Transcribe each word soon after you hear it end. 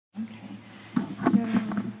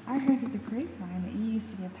heard through the grapevine that you used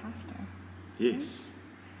to be a pastor. Yes. Right?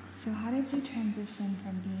 So how did you transition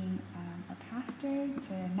from being a pastor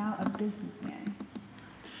to now a businessman?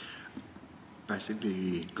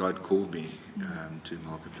 Basically, God called me to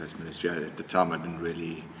marketplace ministry. At the time, I didn't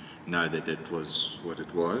really know that that was what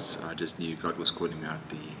it was. I just knew God was calling me out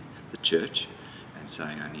the church and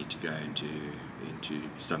saying I need to go into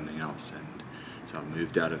something else. And so I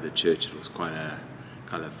moved out of the church. It was quite a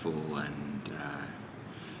colourful and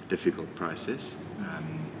difficult process.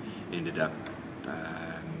 Ended up,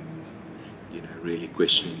 really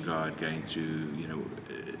questioning God, going through,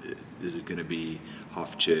 is it going to be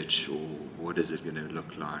half church or what is it going to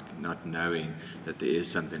look like? Not knowing that there is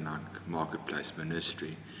something like marketplace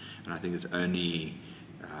ministry. And I think it's only,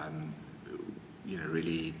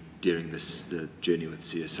 really during the journey with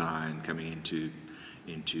CSI and coming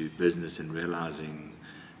into business and realizing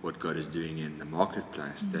what God is doing in the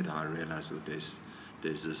marketplace that I realized, well, there's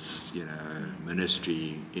this,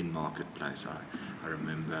 ministry in marketplace. I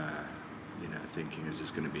remember, thinking, is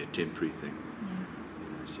this going to be a temporary thing?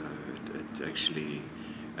 So it actually,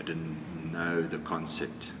 I didn't know the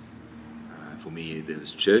concept. For me, there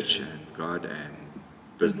was church and God and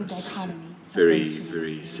business. The dichotomy.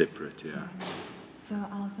 Very separate, yeah. So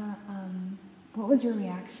Alva, what was your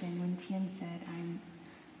reaction when Thiens said, I'm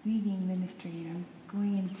leaving ministry and I'm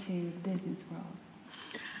going into the business world?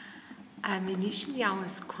 Initially I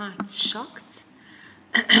was quite shocked.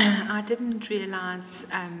 I didn't realize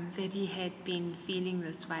that he had been feeling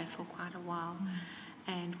this way for quite a while.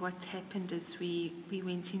 And what happened is we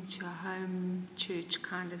went into a home church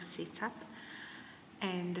kind of setup,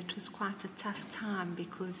 and it was quite a tough time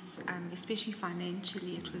because especially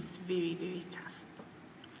financially it was very tough,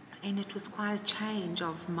 and it was quite a change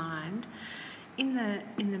of mind in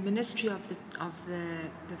the ministry of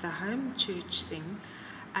the home church thing.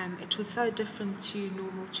 It was so different to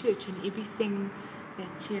normal church, and everything that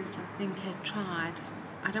Thiens, I think, had tried,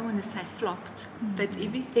 I don't want to say flopped, but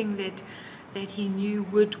everything that he knew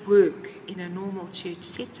would work in a normal church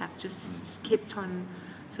setup just kept on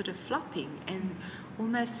sort of flopping, and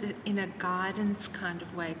almost in a guidance kind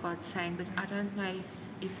of way, God saying, but I don't know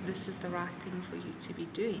if this is the right thing for you to be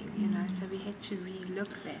doing, so we had to re-look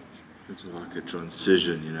that. It was like a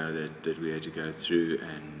transition, that we had to go through,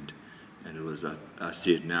 and it was, I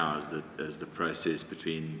see it now as the process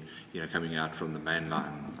between, coming out from the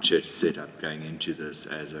mainline church setup, going into this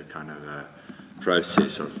as a kind of a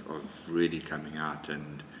process of really coming out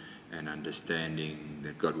and understanding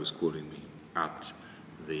that God was calling me out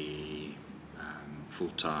the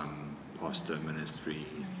full-time pastor ministry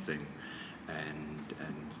thing, and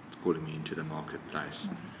calling me into the marketplace,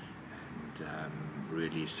 and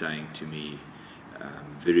really saying to me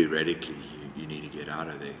very radically, you need to get out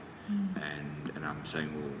of there. And I'm saying,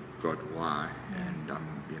 well, God, why? And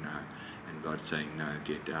and God's saying, no,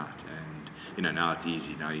 get out. And now it's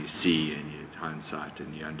easy. Now you see, and you hindsight,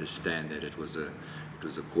 and you understand that it was a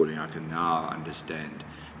calling. I can now understand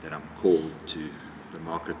that I'm called to the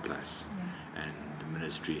marketplace, and the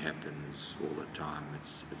ministry happens all the time.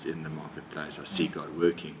 It's in the marketplace. I see God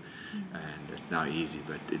working, and it's now easy.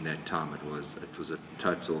 But in that time, it was a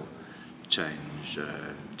total change,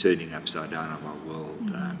 turning upside down on my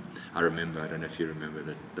world. I remember, I don't know if you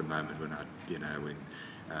remember the moment when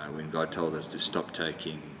when God told us to stop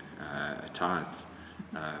taking a tithe.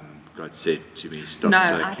 God said to me, stop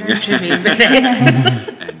taking. No, I don't remember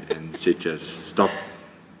that. and said to us, stop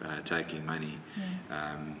taking money.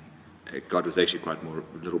 God was actually a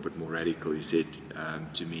little bit more radical. He said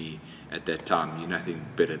to me at that time, you're nothing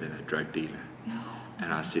better than a drug dealer.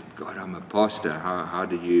 And I said, God, I'm a pastor. How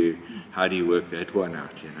do you work that one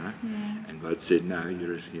out? And God said, no,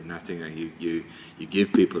 you're nothing. You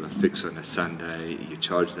give people a fix on a Sunday. You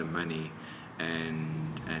charge them money,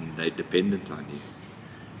 and they're dependent on you.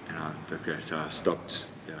 And so I stopped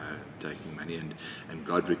taking money, and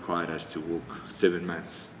God required us to walk 7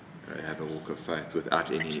 months, have a walk of faith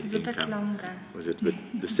without any income. It was a bit longer. Was it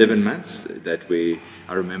the 7 months that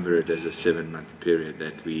I remember it as a 7-month period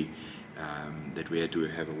that we had to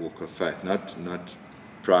have a walk of faith, not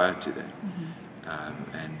prior to that.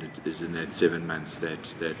 And it is in that 7 months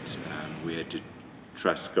that we had to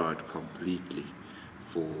trust God completely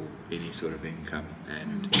for any sort of income,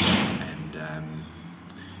 and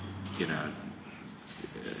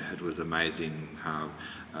it was amazing how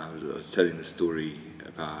I was telling the story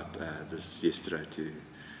about this yesterday to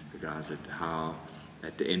the guys, that how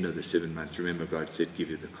at the end of the 7 months, remember God said give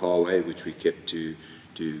you the car away, which we kept to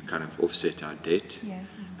kind of offset our debt,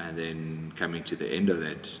 and then coming to the end of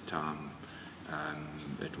that time,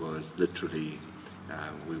 it was literally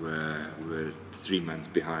we were 3 months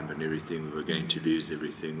behind on everything. We were going to lose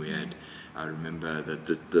everything we had. I remember that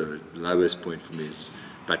the lowest point for me is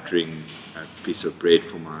buttering a piece of bread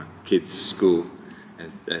for my kids' school,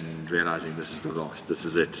 and realizing this is the last, this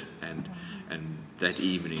is it. And that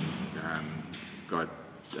evening, God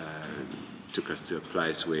took us to a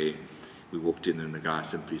place where we walked in, and the guy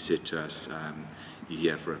simply said to us, "You're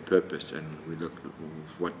here for a purpose." And we looked,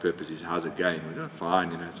 "What purpose is? How's it going?" We went,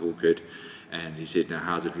 "Fine, it's all good." And he said, "Now,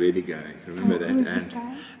 how's it really going?" Remember that?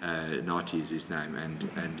 And Nati is his name,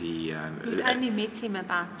 and he. We'd only met him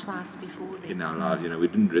about twice before then. In our lives, we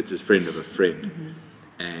didn't. It's his friend of a friend,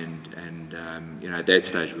 and at that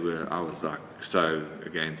stage I was like so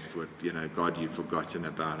against what God, you've forgotten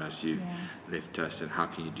about us, you left us, and how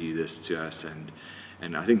can you do this to us?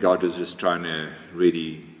 And I think God was just trying to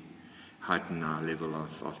really heighten our level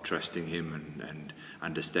of trusting Him and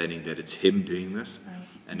understanding that it's Him doing this. Right.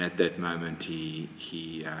 And at that moment,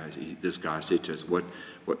 this guy said to us,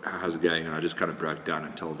 how's it going? And I just kind of broke down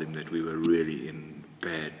and told him that we were really in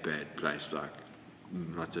bad place, like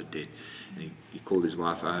lots of debt. And he called his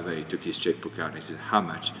wife over, he took his checkbook out, and he said, "How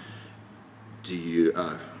much do you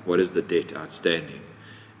owe? What is the debt outstanding?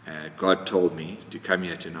 God told me to come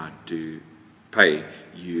here tonight to pay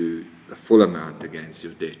you the full amount against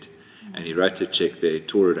your debt." And he wrote a check there,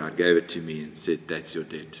 tore it out, gave it to me, and said, "That's your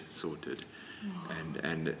debt sorted."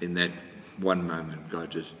 And in that one moment,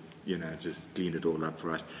 God just cleaned it all up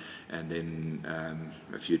for us. And then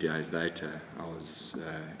a few days later, I was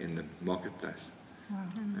in the marketplace. Wow.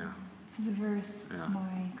 Yeah. So the verse,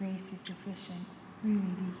 "My grace is sufficient,"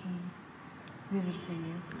 really became vivid for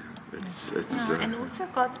you. Yeah, it's and also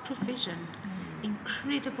God's provision.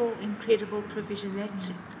 Incredible provision. That's,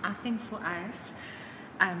 I think, for us,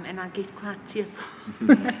 and I get quite tearful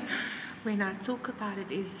when I talk about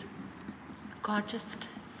it, is God just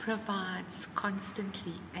provides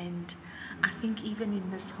constantly. And I think even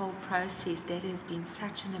in this whole process, that has been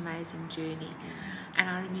such an amazing journey. And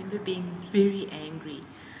I remember being very angry.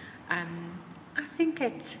 I think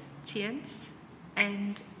at Thiens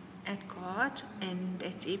and at God and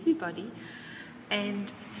at everybody.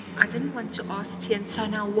 And I didn't want to ask Thiens, "So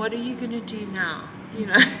now what are you going to do now?"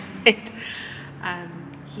 And,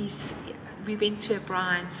 we went to a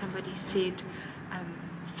braai, and somebody said,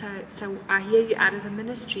 so I hear you out of the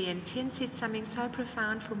ministry. And Thiens said something so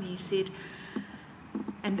profound for me. He said,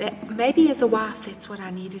 and maybe as a wife that's what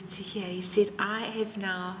I needed to hear. He said,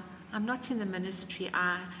 I'm not in the ministry.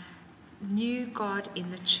 I knew God in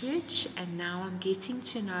the church, and now I'm getting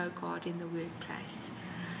to know God in the workplace.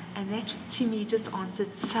 And that to me just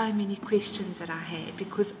answered so many questions that I had,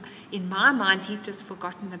 because in my mind he'd just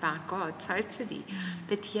forgotten about God totally.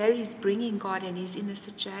 But here he's bringing God, and he's in a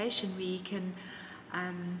situation where he can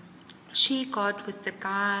share God with the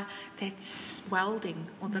guy that's welding,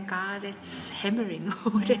 or the guy that's hammering,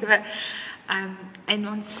 or whatever, and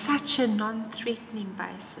on such a non-threatening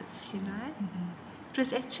basis, It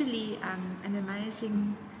was actually an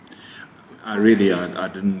amazing I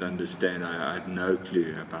didn't understand. I had no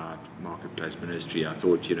clue about marketplace ministry. I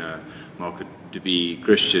thought, to be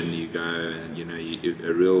Christian, you go and,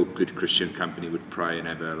 a real good Christian company would pray and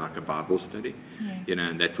have a Bible study,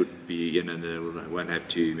 and that would be, they won't have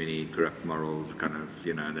too many corrupt morals, kind of,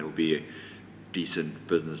 there will be decent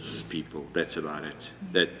business people. That's about it.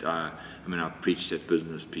 I've preached at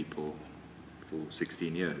business people for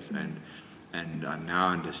 16 years, and I now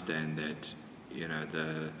understand that,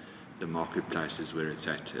 the marketplace is where it's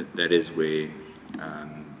at. That is where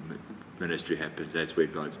ministry happens. That's where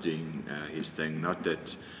God's doing His thing. Not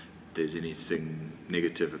that there's anything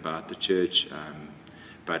negative about the church,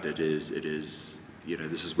 but it is.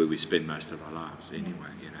 This is where we spend most of our lives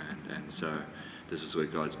anyway. And so this is where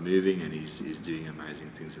God's moving, and He's doing amazing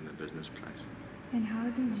things in the business place. And how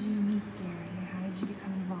did you meet Gary? And how did you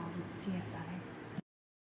become involved with CSI?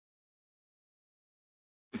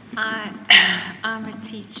 I'm a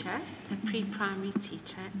teacher, a pre-primary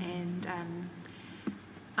teacher, and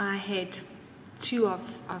I had two of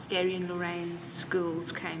Gary and Lorraine's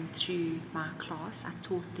girls came through my class. I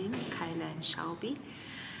taught them, Kayla and Shelby,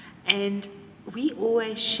 and we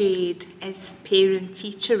always shared, as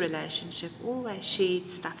parent-teacher relationship, always shared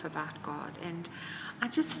stuff about God. And I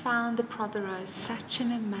just found the Protheros such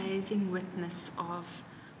an amazing witness of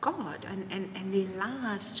God, and their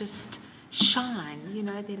lives just shine,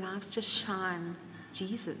 their lives just shine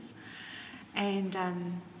Jesus. And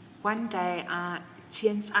one day,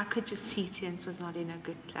 Thiens, I could just see Thiens was not in a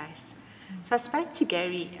good place. So I spoke to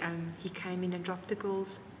Gary. He came in and dropped the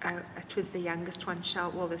girls. It was the youngest one,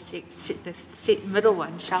 the middle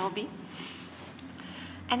one, Shelby.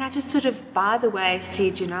 And I just sort of, by the way,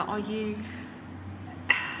 said, are you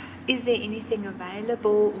is there anything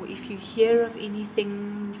available, or if you hear of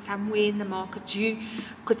anything somewhere in the market,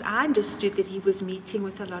 because I understood that he was meeting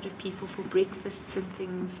with a lot of people for breakfasts and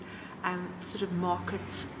things, sort of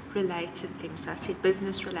market related things. I said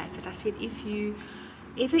business related. I said, if you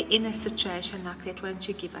ever in a situation like that, won't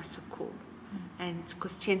you give us a call? And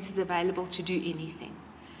because Thiens is available to do anything.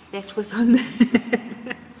 That was on the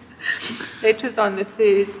that was on the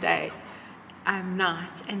Thursday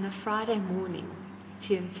night, and the Friday morning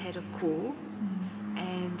Thiens had a call,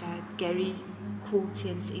 and Gary called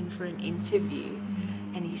Thiens in for an interview,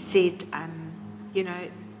 and he said, you know,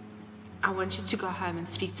 I want you to go home and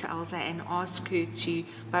speak to Elsa and ask her to,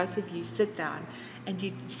 both of you sit down, and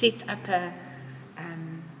you set up a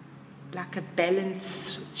like a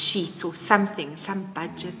balance sheet or something, some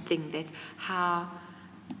budget thing, that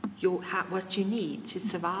what you need to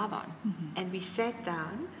survive on. And we sat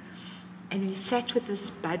down and we sat with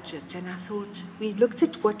this budget, and I thought, we looked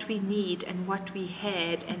at what we need and what we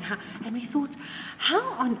had, and we thought, how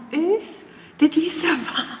on earth did we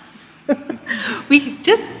survive? We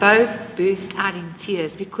just both burst out in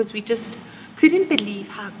tears because we just couldn't believe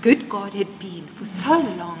how good God had been for so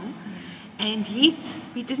long, and yet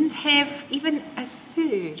we didn't have even a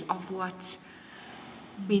third of what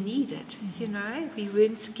we needed. You know, we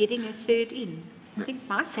weren't getting a third in. I think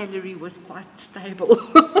my salary was quite stable.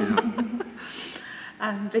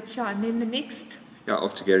 But yeah, and then the next. Yeah,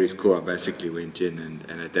 after Gary's call, I basically went in,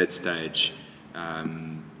 and at that stage,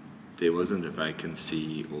 there wasn't a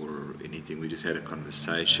vacancy or anything. We just had a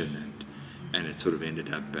conversation, and it sort of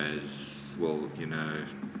ended up as, well, you know,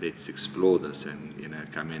 let's explore this, and, you know,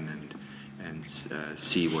 come in and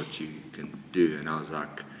see what you can do. And I was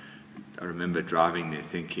like, I remember driving there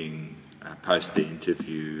thinking, post the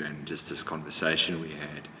interview and just this conversation we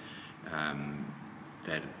had,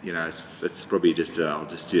 that, you know, it's probably just I'll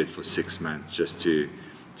just do it for 6 months, just to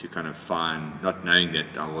kind of find, not knowing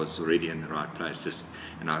that I was already in the right place,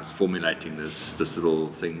 and I was formulating this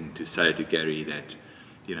little thing to say to Gary that,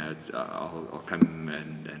 you know, I'll come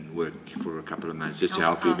and work for a couple of months just to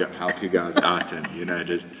help you guys out, and, you know,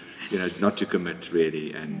 just, you know, not to commit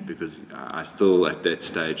really, and because I still at that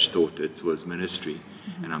stage thought it was ministry,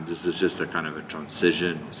 and this is just a kind of a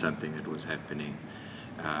transition or something that was happening,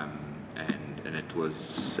 and it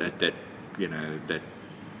was at that, you know, that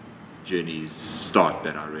journey's start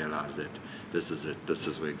that I realized that this is it. This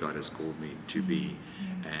is where God has called me to be,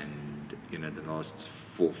 and, you know, the last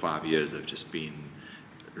 4 or 5 years have just been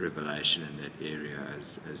revelation in that area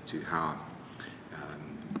as to how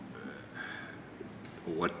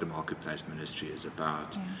what the marketplace ministry is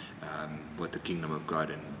about, what the kingdom of God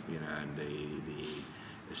and, you know, and the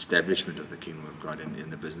establishment of the kingdom of God in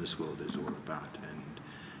the business world is all about,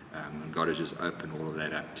 and God has just opened all of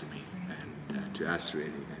that up to me and to us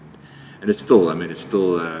really, and it's still, I mean, it's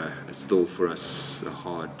still for us a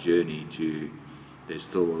hard journey. There's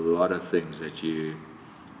still a lot of things that you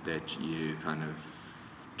kind of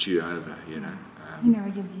chew over, you know. He never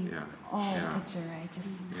gives you all the picture, right? Just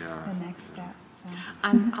the next step. So.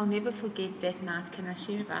 I'll never forget that night. Can I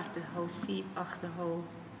share about the whole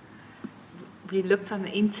we looked on the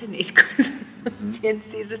internet because Thiens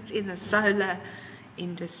says it's in the solar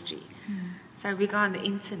industry. So we go on the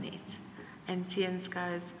internet, and Thiens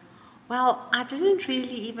goes, well, I didn't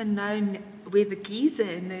really even know where the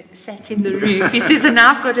geyser sat in the roof. He says, and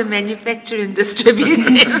now I've got to manufacture and distribute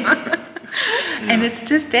them. And it's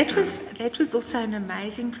just, that was also an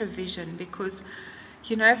amazing provision, because,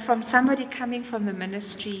 you know, from somebody coming from the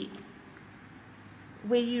ministry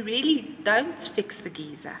where you really don't fix the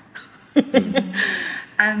geyser,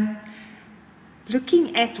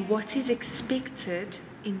 looking at what is expected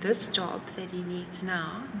in this job that he needs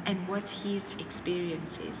now and what his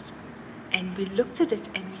experience is. And we looked at it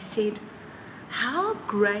and we said, how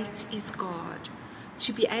great is God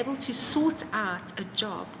to be able to sort out a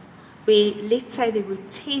job where, let's say, there were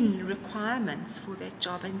 10 requirements for that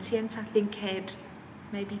job, and Thiens, I think, had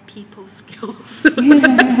maybe people skills.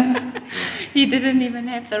 He didn't even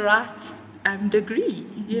have the right degree,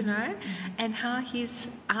 you know, and how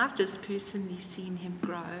I've just personally seen him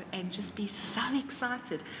grow and just be so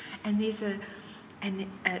excited. And there's a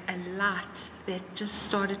light that just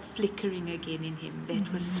started flickering again in him.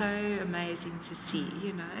 That was so amazing to see,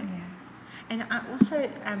 you know. Yeah. And I also,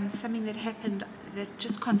 something that happened that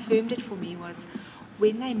just confirmed it for me was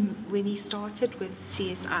when he started with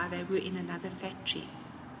CSI, they were in another factory.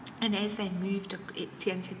 And as they moved,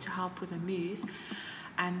 Thiens had to help with the move,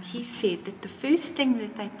 he said that the first thing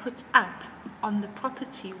that they put up on the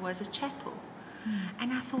property was a chapel.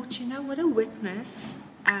 And I thought, you know, what a witness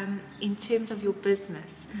in terms of your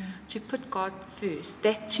business, to put God first.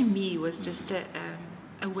 That to me was just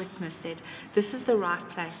a a witness that this is the right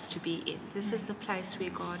place to be in. This is the place where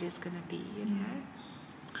God is going to be, you know.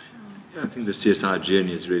 Yeah, I think the CSI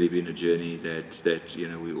journey has really been a journey that you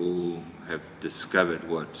know, we all have discovered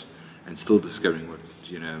what, and still discovering what,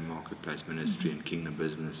 you know, marketplace ministry and kingdom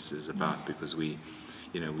business is about, because we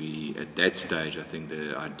at that stage, I think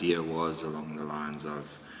the idea was along the lines of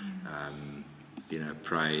you know,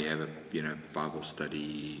 pray, have a, you know, Bible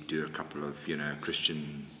study, do a couple of, you know,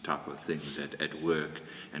 Christian type of things at work,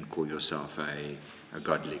 and call yourself a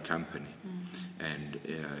godly company. And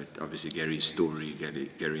obviously Gary's story,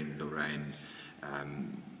 Gary and Lorraine,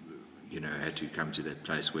 you know, had to come to that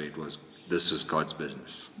place where this was God's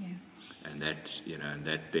business. Yeah. And that, you know, and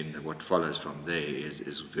that then what follows from there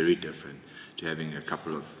is very different to having a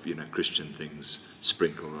couple of, you know, Christian things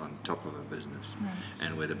sprinkled on top of a business. Right.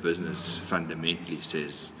 And where the business fundamentally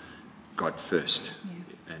says God first.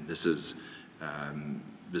 Yeah. And this is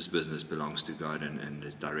this business belongs to God and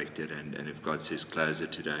is directed, and if God says close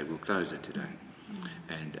it today, we'll close it today.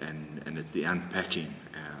 And it's the unpacking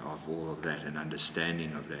of all of that, and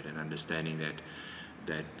understanding of that, and understanding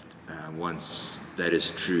that once that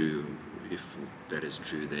is true, if that is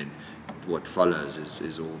true, then what follows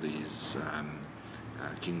is all these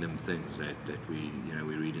kingdom things that we, you know,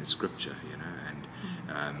 we read in Scripture, you know,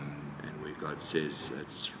 and where God says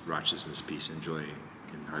it's righteousness, peace, and joy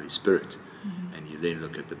in the Holy Spirit. And you then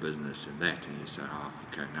look at the business in that, and you say, oh,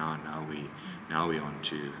 okay, now we're on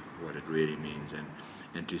to what it really means,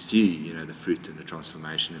 and to see, you know, the fruit and the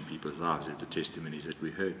transformation in people's lives, the testimonies that we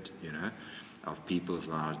heard, you know, of people's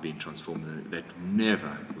lives being transformed that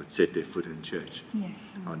never would set their foot in church,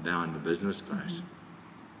 or down in the business place,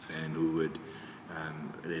 and who would.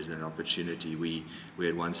 There's an opportunity. We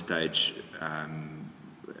at one stage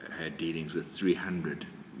had dealings with 300.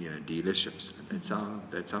 You know, dealerships. That's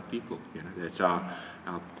our people. You know, that's our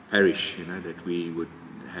parish. You know, that we would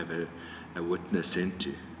have a witness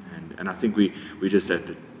into, and I think we just at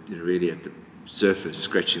the, you know, really at the surface,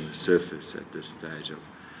 scratching the surface at this stage of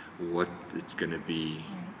what it's going to be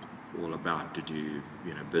all about to do,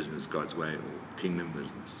 you know, business God's way, or kingdom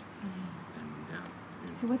business.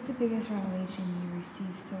 And So, what's the biggest revelation you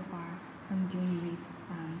received so far from doing Leap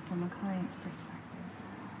from a client's perspective?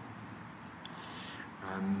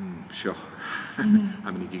 Sure.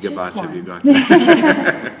 How many gigabytes have you got?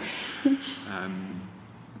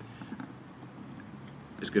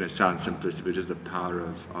 It's going to sound simplistic, but just the power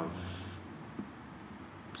of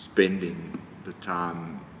spending the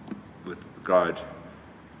time with God,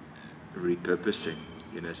 repurposing,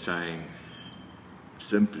 you know, saying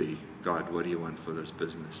simply, God, what do you want for this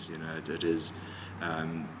business? You know, it is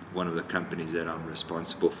one of the companies that I'm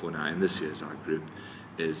responsible for now in the CSI group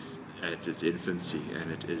is at its infancy,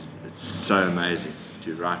 and it's so amazing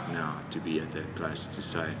to right now to be at that place to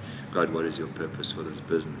say, God, what is your purpose for this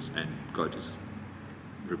business? And God is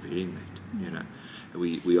revealing that. You know,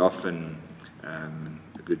 we often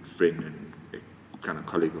a good friend and a kind of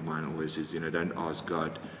colleague of mine always says, you know, don't ask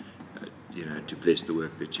God you know, to bless the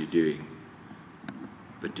work that you're doing,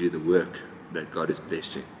 but do the work that God is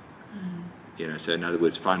blessing. You know, so in other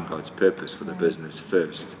words, find God's purpose for the business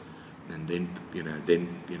first, and then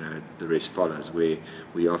the rest follows, where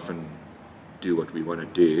we often do what we want to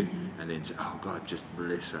do and then say, oh God, just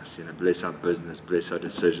bless us, you know, bless our business, bless our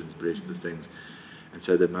decisions, bless the things. And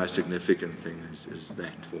so the most significant thing is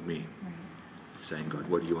that for me, saying, God,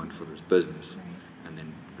 what do you want for this business? And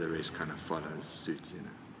then the rest kind of follows suit, you know.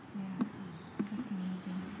 Yeah, that's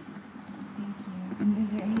amazing. Thank you. And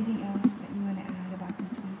is there anything else that you want to add about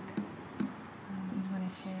this week? You want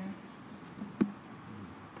to share?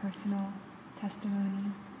 Personal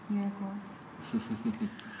testimony, miracle?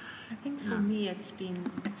 I think for me it's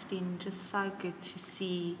been just so good to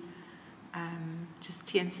see just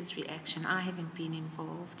Thiens' reaction. I haven't been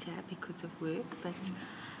involved here because of work, but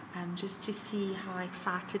just to see how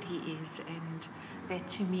excited he is, and that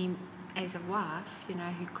to me as a wife, you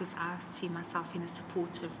know, because I see myself in a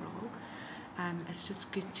supportive role, it's just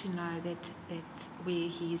good to know that where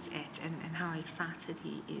he's at and how excited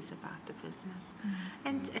he is about the business.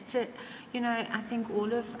 And it's I think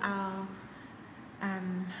all of our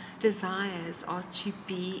desires are to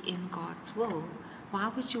be in God's will. Why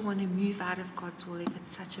would you want to move out of God's will if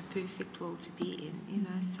it's such a perfect will to be in? You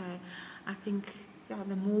know, so I think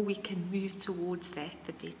the more we can move towards that,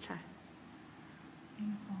 the better.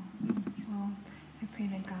 Beautiful. Well, I pray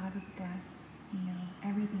that God would bless,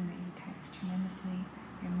 everything that you touch tremendously.